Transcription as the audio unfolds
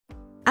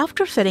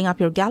After setting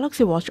up your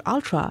Galaxy Watch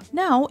Ultra,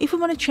 now if you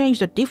want to change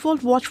the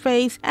default watch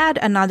face, add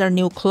another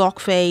new clock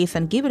face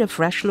and give it a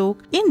fresh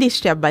look, in this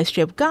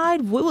step-by-step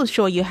guide, we will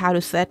show you how to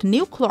set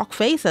new clock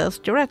faces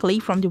directly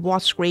from the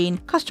watch screen,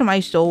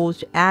 customize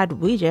those, add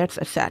widgets,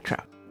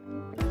 etc.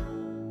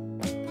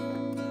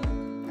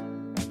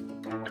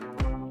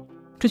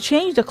 To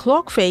change the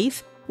clock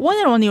face, when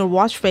you're on your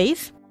watch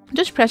face,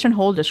 just press and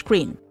hold the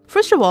screen.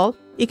 First of all,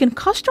 you can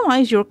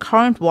customize your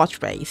current watch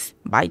face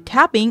by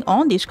tapping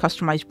on this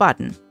Customize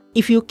button.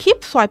 If you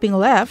keep swiping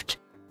left,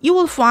 you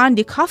will find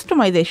the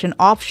customization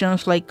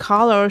options like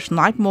colors,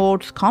 night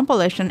modes,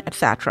 compilation,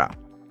 etc.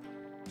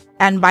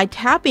 And by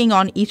tapping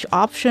on each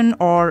option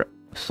or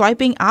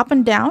swiping up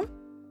and down,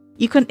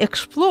 you can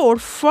explore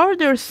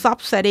further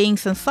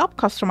sub-settings and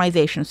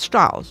sub-customization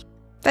styles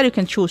that you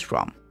can choose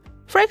from.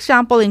 For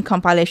example, in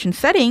compilation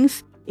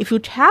settings, if you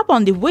tap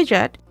on the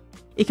widget,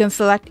 you can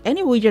select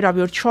any widget of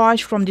your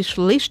choice from this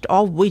list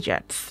of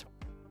widgets.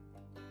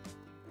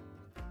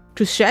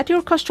 To set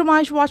your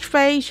customized watch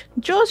face,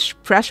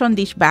 just press on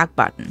this back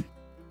button.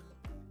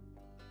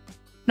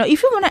 Now,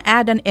 if you want to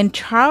add an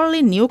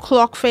entirely new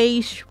clock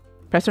face,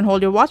 press and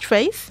hold your watch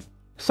face,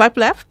 swipe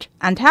left,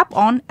 and tap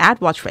on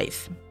Add Watch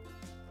Face.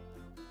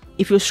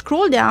 If you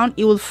scroll down,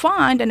 you will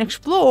find and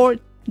explore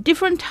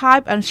different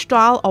type and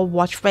style of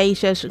watch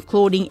faces,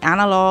 including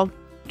analog,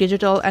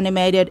 digital,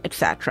 animated,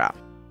 etc.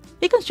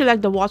 You can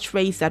select the watch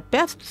face that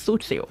best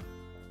suits you.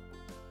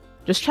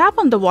 Just tap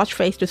on the watch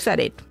face to set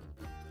it.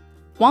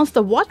 Once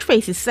the watch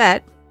face is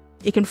set,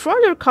 you can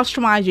further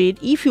customize it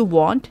if you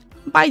want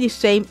by the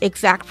same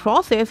exact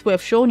process we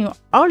have shown you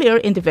earlier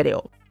in the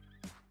video.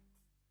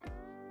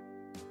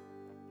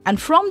 And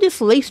from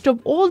this list of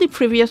all the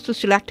previously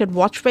selected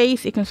watch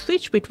face, you can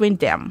switch between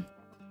them.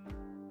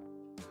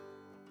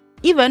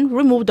 Even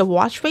remove the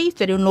watch face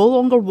that you no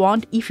longer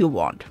want if you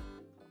want.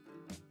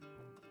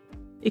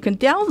 You can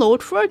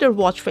download further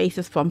watch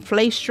faces from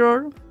Play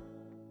Store.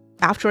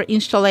 After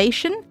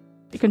installation,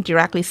 you can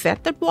directly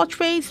set that watch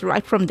face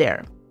right from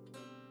there.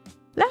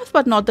 Last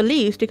but not the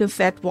least, you can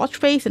set watch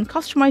face and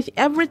customize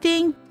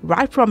everything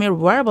right from your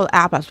wearable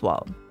app as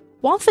well.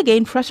 Once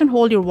again, press and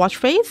hold your watch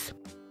face,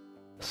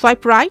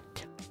 swipe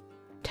right,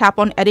 tap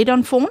on Edit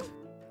on Phone,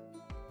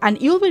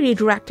 and you'll be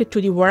redirected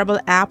to the wearable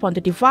app on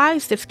the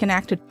device that's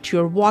connected to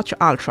your Watch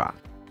Ultra.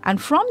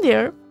 And from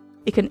there,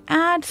 you can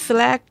add,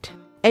 select,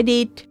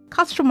 edit,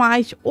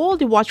 customize all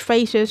the watch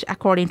faces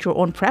according to your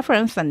own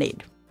preference and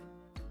need.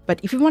 But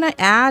if you want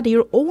to add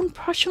your own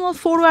personal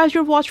photo as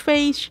your watch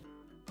face,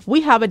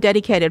 we have a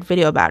dedicated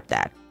video about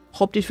that.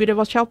 Hope this video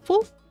was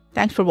helpful.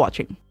 Thanks for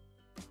watching.